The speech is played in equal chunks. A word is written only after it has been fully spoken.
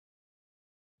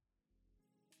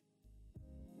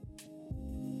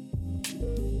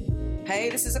Hey,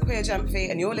 this is Akua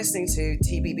Jamphy, and you're listening to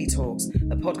TBB Talks,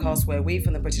 the podcast where we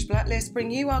from the British Blacklist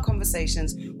bring you our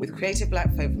conversations with creative black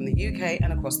folk from the UK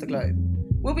and across the globe.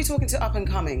 We'll be talking to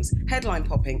up-and-comings,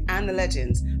 headline-popping, and the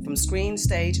legends from screen,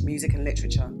 stage, music, and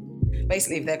literature.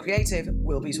 Basically, if they're creative,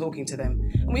 we'll be talking to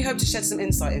them. And we hope to shed some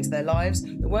insight into their lives,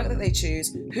 the work that they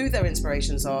choose, who their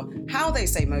inspirations are, how they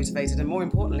stay motivated, and more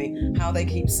importantly, how they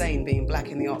keep sane being black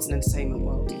in the arts and entertainment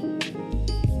world.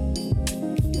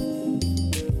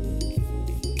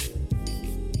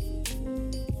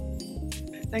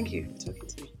 Thank you for talking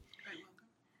to me.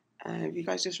 You're welcome. You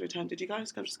guys just returned. Did you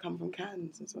guys just come from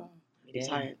Cannes as well? We did.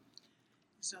 Tired.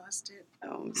 Exhausted.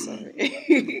 Oh, I'm sorry.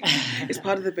 It's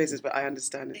part of the business, but I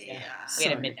understand it. Yeah. We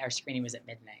had our screening was at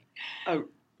midnight. Oh,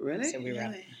 really? So we were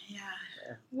up. Yeah.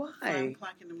 Why? 5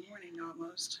 o'clock in the morning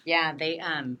almost. Yeah, they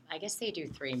I guess they do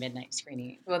 3 midnight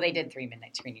screenings. Well, they did 3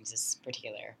 midnight screenings this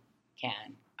particular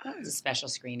Cannes. Oh, It's a special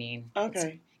screening.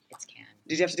 okay. It's Cannes.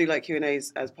 Did you have to do like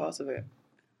Q&As as part of it,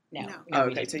 No. No. Oh,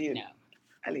 we okay, didn't. so you- No.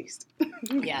 at least?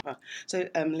 Yeah. So,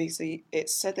 Lisa,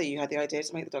 it's said that you had the idea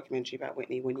to make the documentary about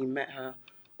Whitney when you met her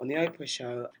on the Oprah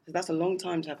show. So that's a long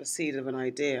time to have a seed of an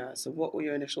idea. So what were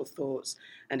your initial thoughts?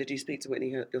 And did you speak to Whitney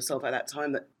yourself at that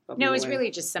time? No, it was really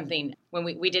just something, when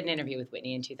we did an interview with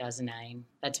Whitney in 2009,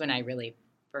 that's when I really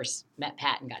first met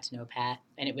Pat and got to know Pat.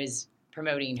 And it was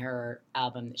promoting her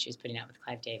album that she was putting out with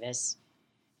Clive Davis.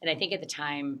 And I think at the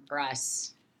time, for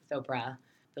us, with Oprah,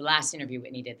 the last interview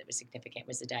Whitney did that was significant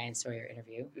was the Diane Sawyer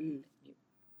interview. Mhm.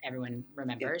 Everyone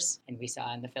remembers, and we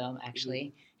saw in the film,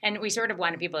 actually. And we sort of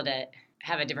wanted people to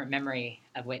have a different memory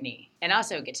of Whitney and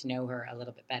also get to know her a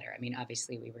little bit better. I mean,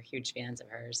 obviously, we were huge fans of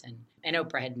hers, and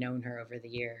Oprah had known her over the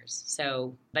years.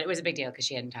 So, but it was a big deal because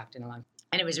she hadn't talked in a long time.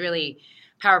 And it was really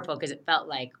powerful because it felt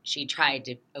like she tried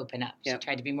to open up. She Yep.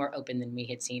 tried to be more open than we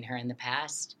had seen her in the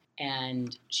past.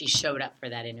 And she showed up for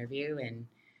that interview, and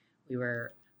we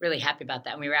were really happy about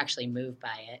that. And we were actually moved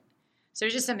by it. So it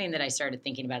was just something that I started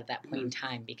thinking about at that point in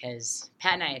time because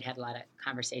Pat and I had a lot of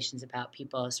conversations about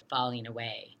people falling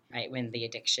away, right, when the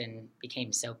addiction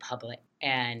became so public.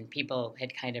 And people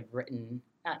had kind of written,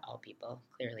 not all people,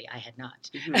 clearly I had not.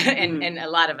 Mhm. And a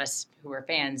lot of us who were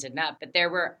fans had not, but there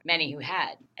were many who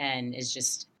had and is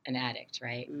just an addict,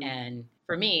 right? Mm. And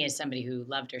for me, as somebody who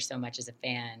loved her so much as a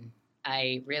fan,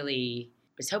 I really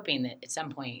was hoping that at some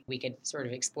point we could sort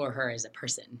of explore her as a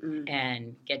person Mm.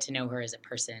 and get to know her as a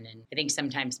person. And I think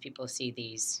sometimes people see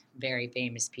these very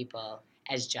famous people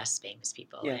as just famous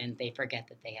people, Yeah. and they forget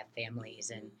that they have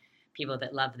families and people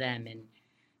that love them and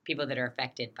people that are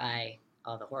affected by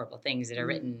all the horrible things that are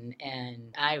written.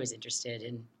 And I was interested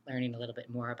in learning a little bit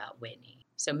more about Whitney.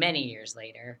 So many years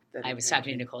later, That I was okay.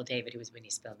 talking to Nicole David, who was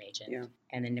Whitney's film agent. Yeah.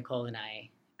 And then Nicole and I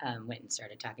went and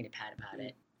started talking to Pat about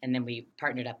it. And then we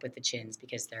partnered up with the Chins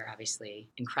because they're obviously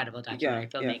incredible documentary Yeah,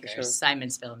 for filmmakers. sure.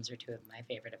 Simon's films are 2 of my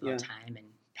favorite of Yeah. all time.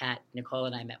 And Pat, Nicole,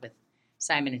 and I met with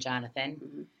Simon and Jonathan.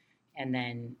 Mhm. And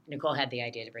then Nicole had the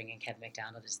idea to bring in Kevin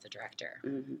McDonald as the director.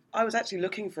 Mhm. I was actually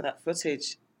looking for that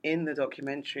footage in the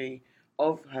documentary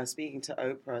of her speaking to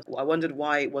Oprah. I wondered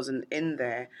why it wasn't in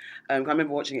there. I remember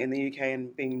watching it in the UK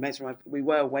and being mesmerized. We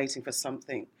were waiting for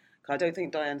something. I don't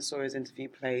think Diane Sawyer's interview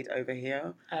played over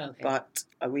here, Oh, okay. but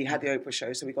we had the Oprah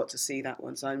show, so we got to see that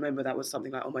one. So I remember that was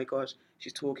something like, oh my gosh,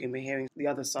 she's talking, we're hearing the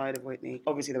other side of Whitney.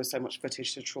 Obviously, there was so much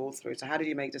footage to trawl through. So how did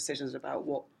you make decisions about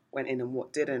what went in and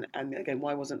what didn't? And again,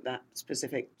 why wasn't that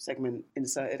specific segment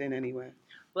inserted in anywhere?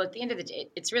 Well, at the end of the day,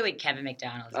 it's really Kevin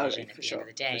McDonald's Okay, vision at for the sure, end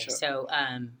of the day. for sure.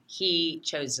 So he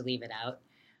chose to leave it out.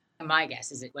 My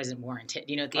guess is it wasn't warranted.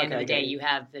 You know, at the end of Okay, the day, okay. you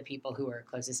have the people who are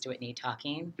closest to Whitney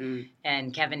talking,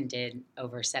 and Kevin did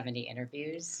over 70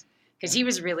 interviews because he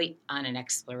was really on an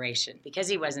exploration because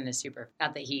he wasn't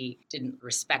not that he didn't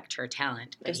respect her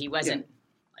talent, but Just- he wasn't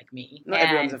like me. Not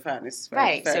everyone's a fan. It's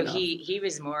Right. fair So enough. he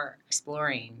was more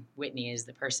exploring Whitney as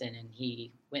the person, and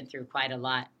he went through quite a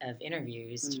lot of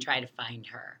interviews to try to find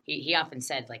her. He often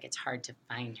said, like, it's hard to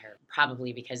find her,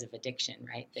 probably because of addiction,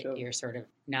 right? That Sure. you're sort of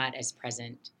not as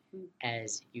present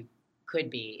as you could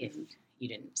be if you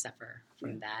didn't suffer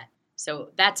from that.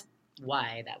 So that's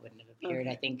why that wouldn't have appeared,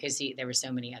 Okay. I think, because there were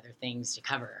so many other things to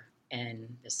cover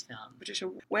in this film. Patricia,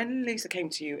 when Lisa came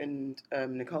to you and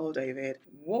Nicole David,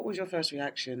 what was your first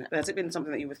reaction? Has it been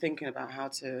something that you were thinking about how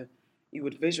you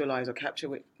would visualize or capture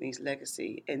Whitney's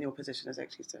legacy in your position as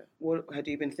executor? Had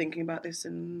you been thinking about this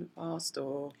in the past,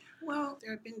 or? Well,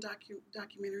 there have been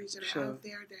documentaries that are Sure. out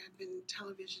there. There have been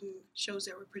television shows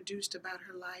that were produced about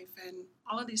her life. And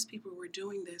all of these people were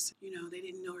doing this. You know, they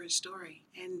didn't know her story.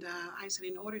 And I said,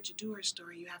 in order to do her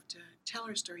story, you have to tell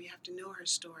her story. You have to know her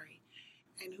story.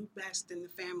 and who best than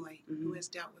the family who has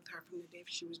dealt with her from the day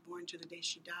she was born to the day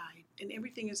she died. And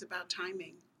everything is about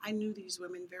timing. I knew these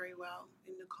women very well,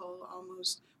 and Nicole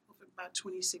almost for about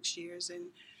 26 years, and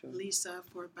Lisa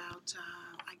for about,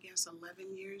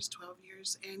 11 years, 12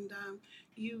 years. And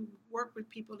you work with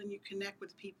people and you connect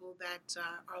with people that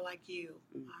are like you,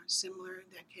 similar,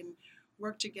 that can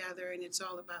work together, and it's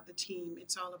all about the team.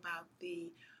 It's all about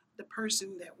the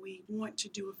person that we want to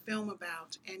do a film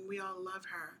about, and we all love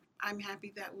her. I'm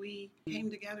happy that we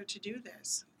came together to do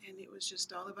this, and it was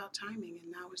just all about timing,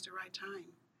 and now was the right time.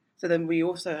 So then we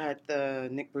also had the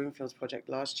Nick Broomfield's project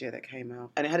last year that came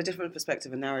out, and it had a different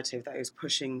perspective and narrative that it was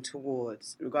pushing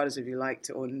towards, regardless if you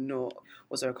liked it or not.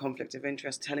 Was there a conflict of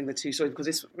interest telling the two stories? Because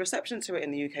this reception to it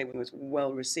in the UK was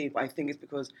well received, but I think it's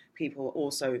because people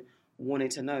also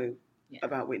wanted to know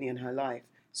about Whitney and her life.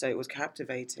 So it was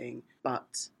captivating,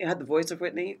 but it had the voice of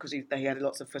Whitney because they had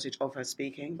lots of footage of her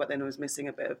speaking, but then it was missing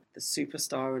a bit of the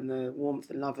superstar and the warmth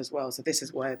and love as well. So this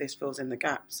is where this fills in the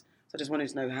gaps. So I just wanted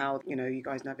to know how, you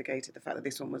guys navigated the fact that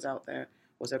this one was out there.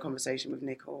 Was there a conversation with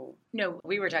Nick or? No,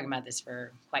 we were talking about this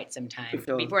for quite some time.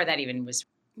 Before that even was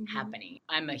happening.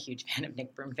 I'm a huge fan of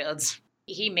Nick Broomfield's.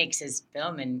 He makes his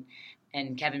film,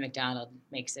 and Kevin McDonald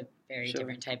makes a very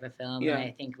different type of film. Yeah. And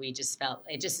I think we just felt,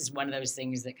 it just is one of those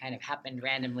things that kind of happened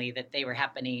randomly, that they were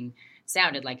happening,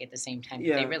 sounded like at the same time,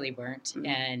 but they really weren't. Mm-hmm.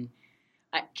 And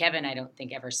Kevin, I don't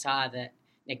think ever saw the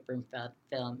Nick Broomfield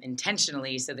film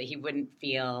intentionally so that he wouldn't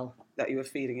feel... that you were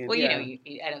feeding him. Well,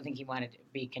 I don't think he wanted to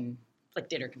be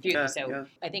conflicted or confused.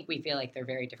 I think we feel like they're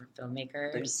very different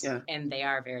filmmakers, and they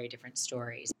are very different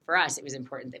stories. For us, it was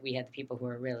important that we had the people who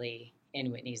are really in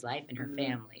Whitney's life and her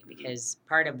family, because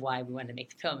part of why we wanted to make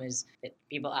the film is that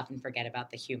people often forget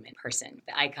about the human person.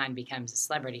 The icon becomes a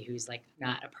celebrity who's like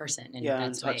not a person, and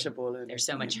that's untouchable. Why there's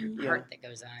so much hurt that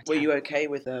goes on. Were you okay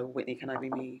with Whitney Can I Be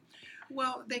Me?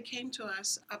 Well, they came to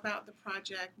us about the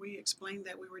project. We explained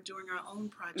that we were doing our own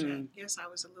project. Yes, I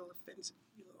was a little offensive,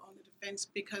 on the defense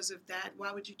because of that.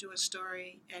 Why would you do a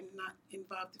story and not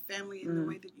involve the family in the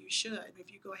way that you should? If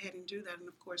you go ahead and do that, and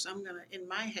of course, in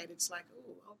my head, it's like,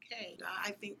 oh, okay.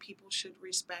 I think people should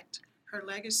respect her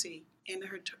legacy, and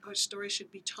her story should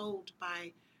be told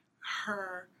by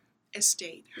her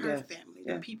estate, her family,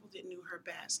 the people that knew her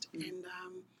best. And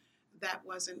that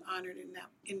wasn't honored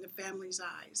in the family's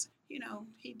eyes.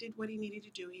 He did what he needed to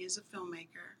do. He is a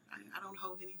filmmaker. I don't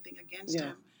hold anything against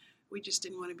him. We just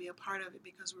didn't want to be a part of it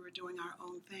because we were doing our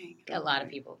own thing. A lot of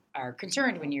people are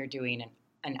concerned when you're doing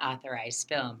an authorized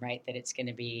film, right? That it's going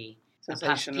to be a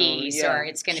puff piece or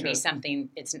it's going to be something.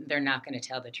 They're not going to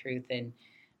tell the truth. And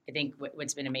I think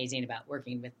what's been amazing about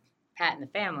working with Pat and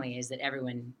the family is that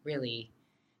everyone really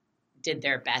did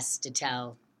their best to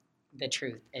tell the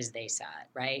truth as they saw it,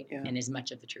 right? Yeah. And as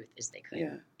much of the truth as they could.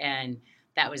 Yeah. And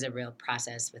that was a real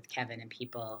process with Kevin and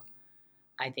people,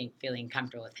 I think, feeling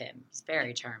comfortable with him. He's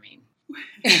very charming.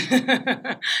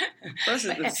 That's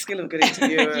the skill of good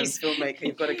interviewer and filmmaker.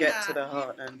 You've got to get to the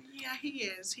heart. Yeah, he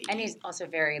is. And he's also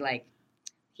very,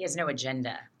 he has no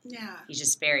agenda. Yeah. He's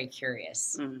just very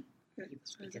curious. You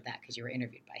speak to that because you were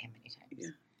interviewed by him many times.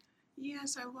 Yeah.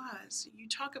 Yes, I was. You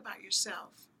talk about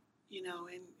yourself, and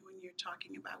when you're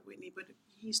talking about Whitney, but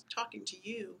he's talking to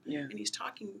you, and he's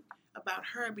talking about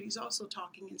her, but he's also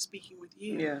talking and speaking with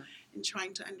you, and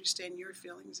trying to understand your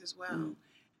feelings as well.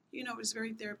 It was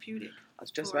very therapeutic. I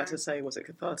was just about to say, was it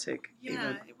cathartic?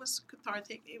 Yeah, it was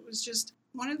cathartic. It was just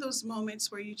one of those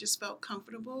moments where you just felt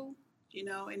comfortable,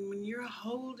 and when you're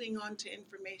holding on to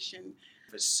information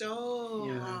for so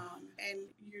long, and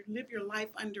you live your life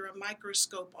under a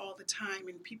microscope all the time,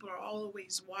 and people are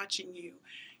always watching you,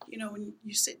 when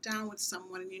you sit down with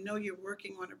someone and you're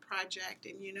working on a project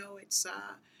and it's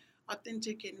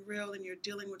authentic and real, and you're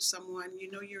dealing with someone,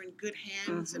 you're in good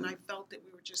hands, and I felt that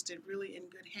we were just really in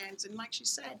good hands. And like she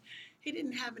said, he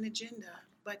didn't have an agenda,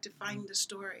 but to find the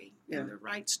story, and the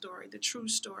right story, the true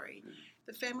story.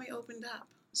 The family opened up,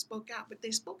 spoke out, but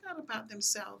they spoke out about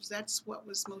themselves. That's what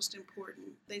was most important.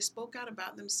 They spoke out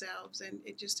about themselves, and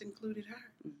it just included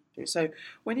her. So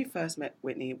when you first met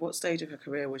Whitney, what stage of her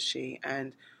career was she,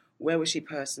 and where was she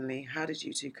personally? How did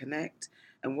you two connect?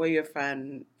 And were you a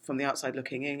fan from the outside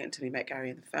looking in until you met Gary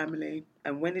and the family?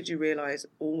 And when did you realise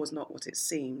all was not what it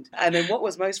seemed? And then what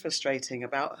was most frustrating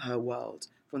about her world,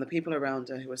 from the people around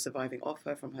her who were surviving off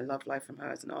her, from her love life, from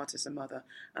her as an artist and mother,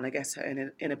 and I guess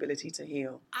her inability to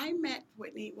heal? I met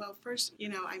Whitney, first,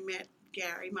 I met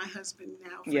Gary, my husband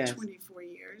now, for 24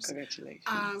 years.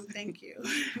 Congratulations. Thank you.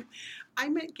 I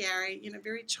met Gary,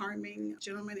 very charming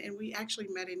gentleman, and we actually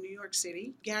met in New York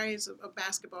City. Gary is a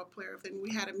basketball player, and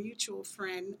we had a mutual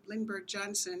friend, Lindbergh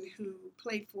Johnson, who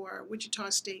played for Wichita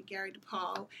State, Gary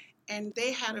DePaul, And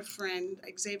they had a friend,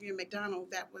 Xavier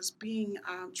McDonald, that was being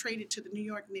traded to the New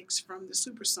York Knicks from the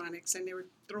Supersonics, and they were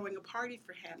throwing a party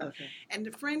for him. Okay. And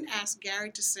the friend asked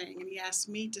Gary to sing, and he asked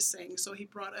me to sing, so he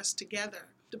brought us together.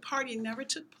 The party never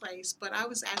took place, but I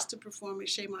was asked to perform at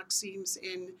Chez Maxime's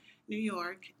in New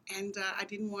York, and I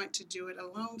didn't want to do it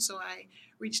alone, so I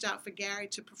reached out for Gary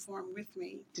to perform with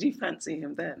me. Did you fancy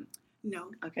him then?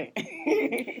 No.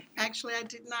 Okay. Actually, I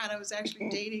did not. I was actually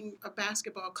dating a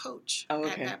basketball coach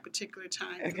at that particular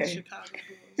time for the Chicago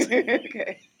Bulls.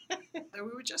 Okay. We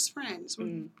were just friends.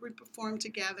 We performed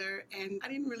together, and I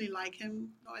didn't really like him.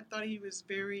 I thought he was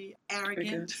very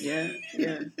arrogant. Yeah.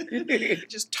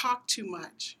 Just talked too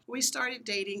much. We started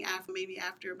dating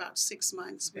after about 6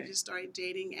 months. Okay. We just started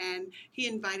dating, and he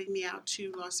invited me out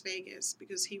to Las Vegas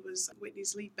because he was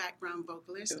Whitney's lead background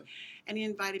vocalist. Sure. And he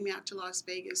invited me out to Las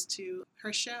Vegas to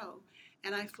her show.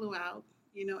 And I flew out,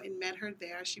 and met her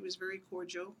there. She was very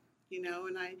cordial,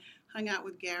 and I hung out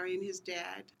with Gary and his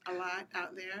dad a lot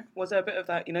out there. Was there a bit of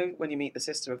that, when you meet the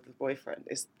sister of the boyfriend,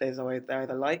 there's always, they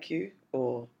either like you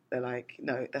or they're like,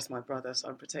 no, that's my brother, so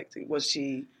I'm protecting. Was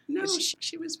she... No,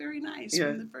 she was very nice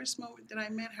from the first moment that I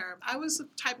met her. I was the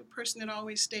type of person that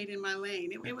always stayed in my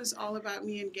lane. It was all about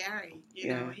me and Gary.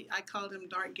 I called him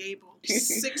Dark Gable.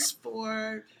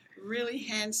 6'4", really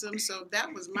handsome, so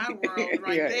that was my world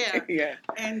there. Yeah.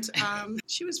 And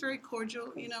she was very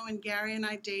cordial, and Gary and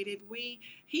I dated.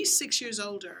 He's 6 years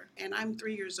older, and I'm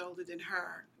 3 years older than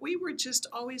her. We were just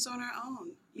always on our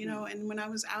own, and when I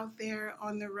was out there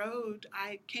on the road,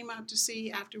 I came out to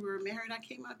see, after we were married, I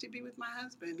came out to be with my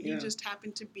husband. He just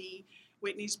happened to be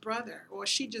Whitney's brother, or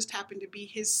she just happened to be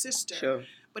his sister. Sure.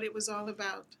 But it was all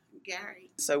about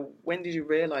Gary. So when did you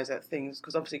realise that things,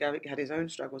 because obviously Gary had his own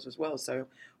struggles as well, so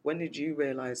when did you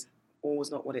realise all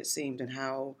was not what it seemed, and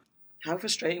how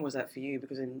frustrating was that for you?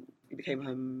 Because then you became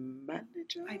her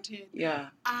manager? I did. Yeah.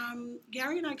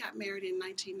 Gary and I got married in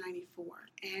 1994,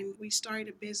 and we started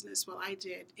a business, I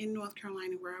did, in North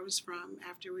Carolina, where I was from,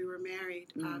 after we were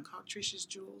married, called Trisha's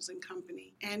Jewels and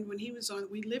Company. And when he was on,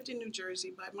 we lived in New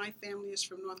Jersey, but my family is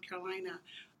from North Carolina.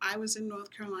 I was in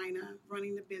North Carolina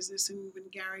running the business, and when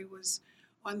Gary was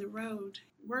on the road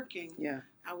working,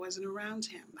 I wasn't around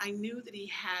him. I knew that he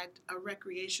had a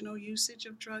recreational usage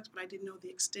of drugs, but I didn't know the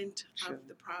extent of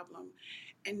the problem.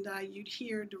 And you'd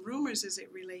hear the rumors as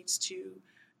it relates to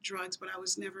drugs, but I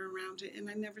was never around it, and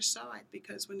I never saw it,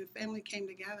 because when the family came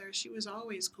together, she was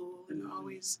always cool and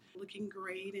always looking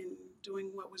great and doing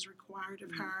what was required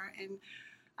of her, and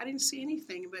I didn't see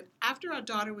anything. But after our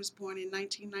daughter was born in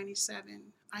 1997,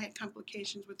 I had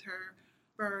complications with her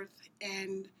birth,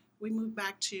 and we moved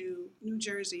back to New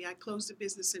Jersey. I closed the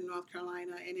business in North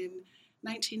Carolina, and in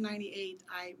 1998,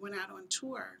 I went out on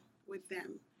tour with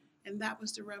them. And that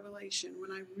was the revelation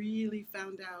when I really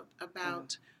found out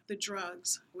about the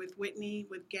drugs with Whitney,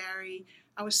 with Gary.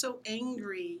 I was so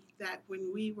angry that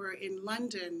when we were in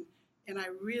London and I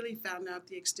really found out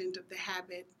the extent of the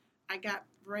habit, I got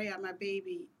Rhea, my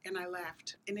baby, and I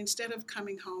left. And instead of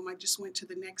coming home, I just went to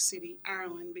the next city,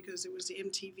 Ireland, because it was the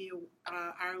MTV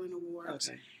Ireland Awards.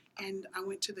 Okay. And I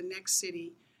went to the next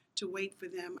city to wait for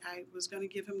them. I was going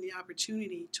to give him the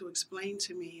opportunity to explain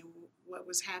to me what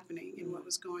was happening and what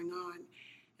was going on.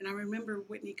 And I remember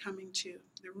Whitney coming to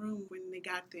the room when they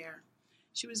got there.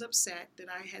 She was upset that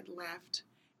I had left.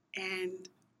 And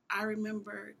I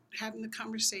remember having the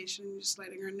conversation and just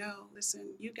letting her know, listen,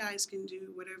 you guys can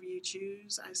do whatever you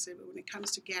choose. I said, but when it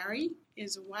comes to Gary, he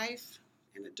has a wife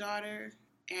and a daughter,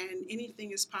 and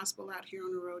anything is possible out here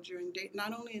on the road. You're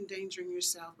not only endangering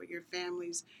yourself, but your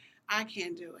families. I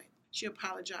can't do it. She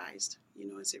apologized,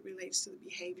 as it relates to the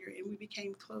behavior, and we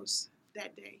became close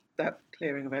that day. That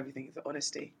clearing of everything, the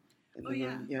honesty.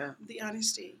 The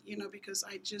honesty, because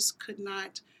I just could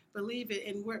not believe it.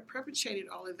 And what perpetrated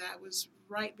all of that was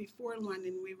right before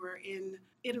London. We were in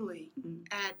Italy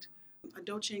at a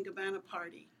Dolce & Gabbana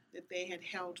party that they had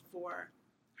held for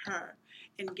her.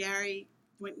 And Gary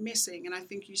went missing. And I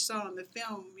think you saw in the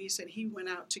film, he said he went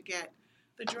out to get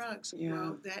the drugs. Yeah.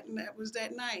 Well, that was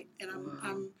that night. And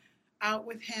I'm out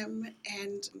with him,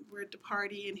 and we're at the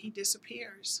party, and he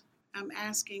disappears. I'm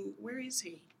asking, where is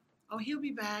he? Oh, he'll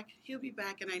be back.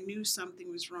 And I knew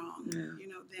something was wrong, then.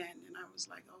 And I was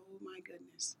like, oh, my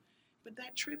goodness. But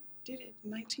that trip did it.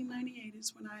 1998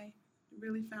 is when I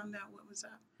really found out what was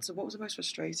up. So what was the most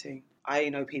frustrating? I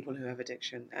know people who have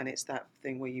addiction, and it's that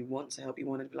thing where you want to help, you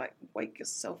want to be like, wake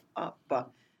yourself up, but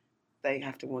they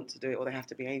have to want to do it, or they have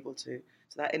to be able to.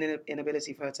 So that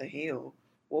inability for her to heal,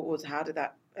 how did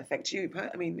that affect you?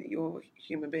 I mean, you're a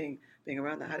human being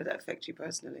around that. How did that affect you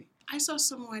personally? I saw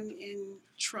someone in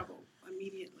trouble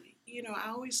immediately. I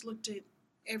always looked at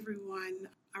everyone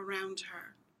around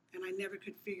her and I never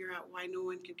could figure out why no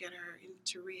one could get her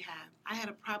into rehab. I had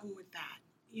a problem with that.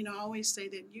 You know, I always say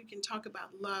that you can talk about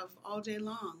love all day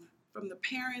long, from the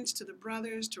parents to the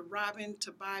brothers to Robin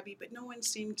to Bobby, but no one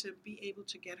seemed to be able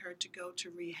to get her to go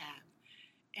to rehab.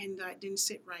 And it didn't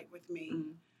sit right with me.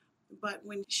 Mm. But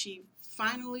when she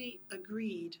finally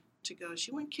agreed to go,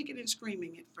 she went kicking and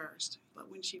screaming at first, but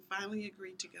when she finally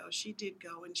agreed to go, she did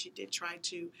go, and she did try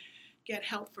to get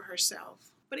help for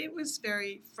herself. But it was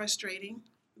very frustrating,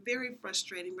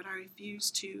 but I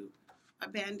refused to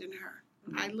abandon her.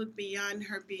 Mm-hmm. I looked beyond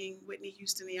her being Whitney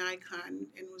Houston, the icon,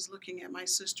 and was looking at my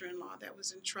sister-in-law that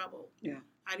was in trouble. Yeah.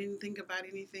 I didn't think about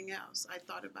anything else. I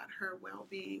thought about her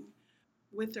well-being.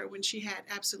 With her, when she had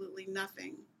absolutely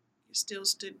nothing, still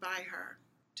stood by her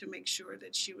to make sure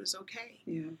that she was okay.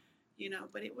 Yeah. You know,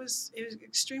 but it was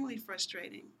extremely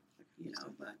frustrating. You know,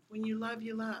 but when you love,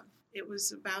 you love. It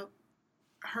was about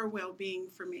her well-being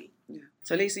for me. Yeah.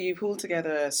 So Lisa, you pulled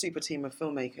together a super team of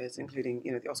filmmakers, including,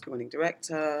 you know, the Oscar-winning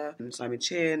director and Simon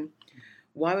Chin.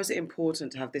 Why was it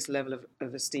important to have this level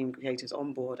of esteemed creators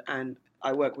on board? And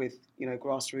I work with, you know,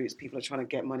 grassroots. People are trying to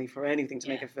get money for anything to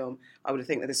make a film. I would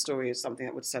think that this story is something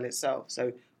that would sell itself.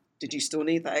 So did you still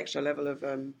need that extra level of...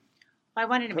 I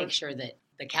wanted to make sure that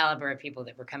the caliber of people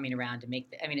that were coming around to make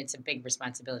it's a big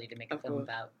responsibility to make a film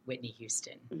about Whitney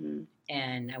Houston. Mm-hmm.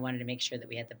 And I wanted to make sure that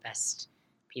we had the best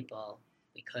people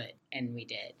we could, and we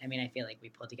did. I mean, I feel like we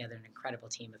pulled together an incredible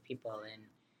team of people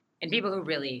and people who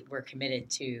really were committed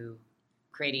to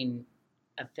creating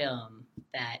a film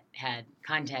that had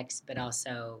context but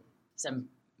also some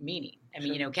meaning. I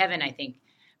mean, you know, Kevin, I think,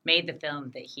 made the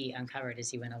film that he uncovered as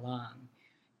he went along,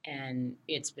 and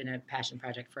it's been a passion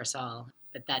project for us all.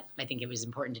 But that, I think it was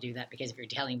important to do that because if you're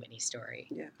telling Whitney's story,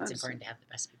 it's important to have the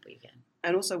best people you can.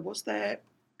 And also, was there,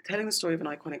 telling the story of an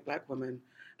iconic black woman,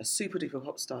 a super duper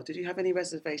pop star, did you have any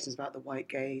reservations about the white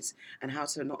gaze and how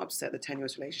to not upset the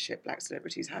tenuous relationship black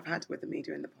celebrities have had with the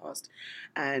media in the past?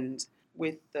 And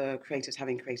with the creators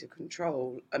having creative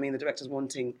control, I mean, the director's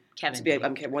wanting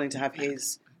to have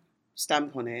his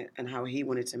stamp on it and how he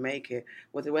wanted to make it.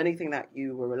 Was there anything that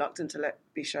you were reluctant to let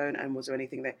be shown? And was there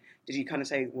anything that, did you kind of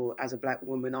say, well, as a black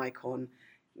woman icon,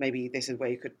 maybe this is where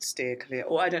you could steer clear?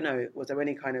 Or I don't know, was there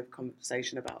any kind of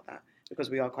conversation about that? Because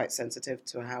we are quite sensitive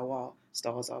to how our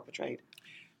stars are portrayed.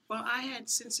 Well, I had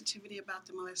sensitivity about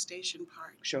the molestation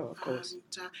part. Sure, of course.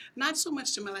 Not so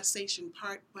much the molestation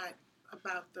part, but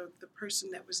about the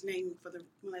person that was named for the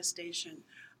molestation.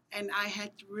 And I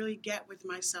had to really get with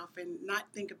myself and not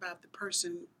think about the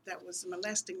person that was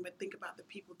molesting, but think about the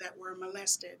people that were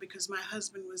molested, because my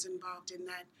husband was involved in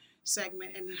that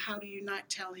segment. And how do you not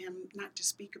tell him not to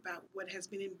speak about what has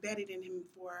been embedded in him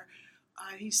for,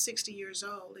 he's 60 years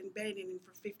old, embedded in him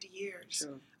for 50 years.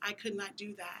 Sure. I could not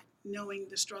do that, knowing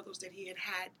the struggles that he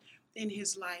had in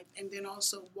his life, and then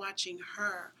also watching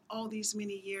her all these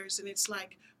many years. And it's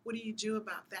like, what do you do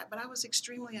about that? But I was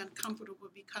extremely uncomfortable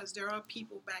because there are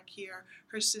people back here,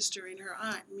 her sister and her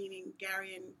aunt, meaning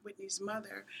Gary and Whitney's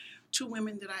mother, two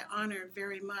women that I honor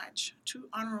very much, two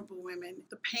honorable women.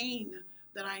 The pain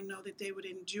that I know that they would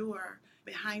endure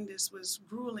behind this was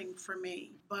grueling for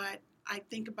me. But I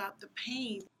think about the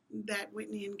pain that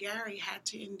Whitney and Gary had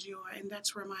to endure, and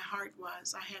that's where my heart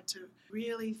was. I had to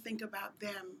really think about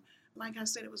them. Like I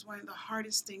said, it was one of the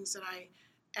hardest things that I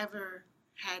ever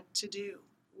had to do,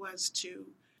 was to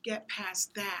get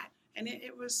past that. And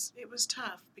it was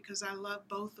tough because I love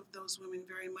both of those women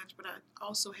very much, but I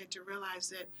also had to realize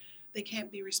that they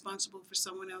can't be responsible for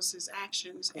someone else's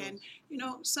actions. And, you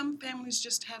know, some families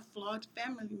just have flawed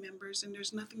family members, and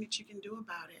there's nothing that you can do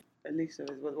about it. And Lisa,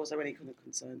 was there any kind of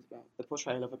concerns about the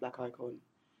portrayal of a black icon?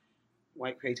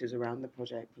 White creators around the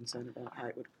project concerned about how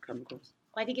it would come across?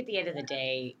 Well, I think at the end of the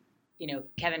day, you know,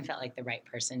 Kevin felt like the right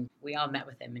person. We all met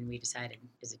with him and we decided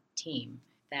as a team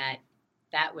that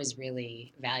that was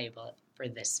really valuable for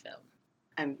this film.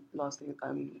 And lastly,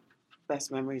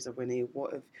 best memories of Whitney.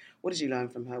 What did you learn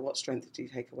from her? What strength did you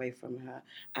take away from her?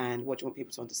 And what do you want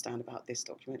people to understand about this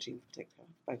documentary in particular,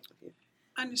 both of you?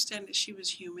 Understand that she was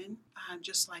human,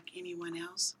 just like anyone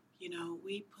else. You know,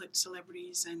 we put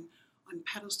celebrities on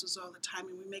pedestals all the time,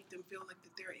 and we make them feel like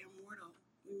that they're immortal.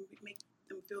 We make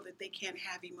them feel that they can't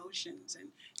have emotions and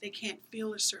they can't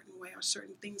feel a certain way, or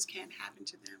certain things can't happen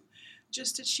to them.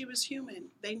 Just that she was human.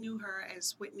 They knew her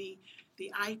as Whitney,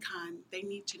 the icon. They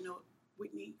need to know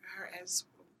her as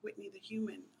Whitney, the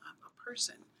human, a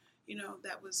person. You know,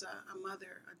 that was a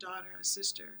mother, a daughter, a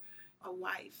sister, a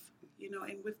wife. You know,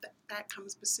 and with that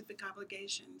comes specific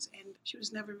obligations. And she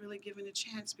was never really given a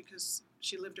chance because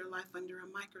she lived her life under a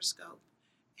microscope.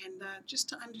 And just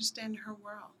to understand her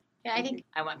world. Yeah, I think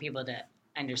I want people to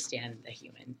understand the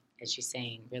human as she's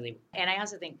saying, really. And I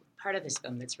also think part of this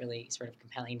film that's really sort of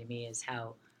compelling to me is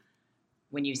how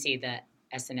when you see the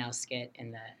SNL skit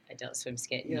and the Adult Swim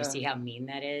skit, and you see how mean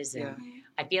that is. And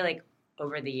I feel like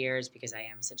over the years, because I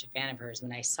am such a fan of hers,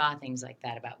 when I saw things like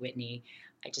that about Whitney,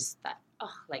 I just thought,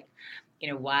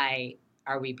 why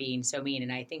are we being so mean?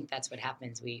 And I think that's what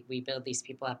happens. We build these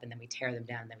people up and then we tear them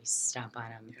down and then we stomp on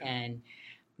them. Yeah. And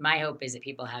my hope is that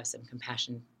people have some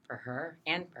compassion for her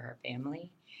and for her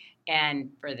family and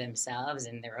for themselves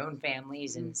and their own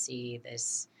families and see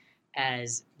this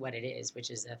as what it is, which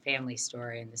is a family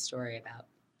story and the story about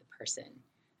a person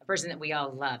that we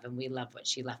all love, and we love what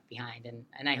she left behind.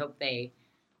 And I hope they,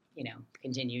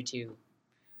 continue to,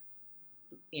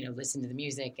 listen to the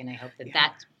music, and I hope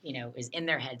that is in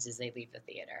their heads as they leave the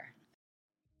theater.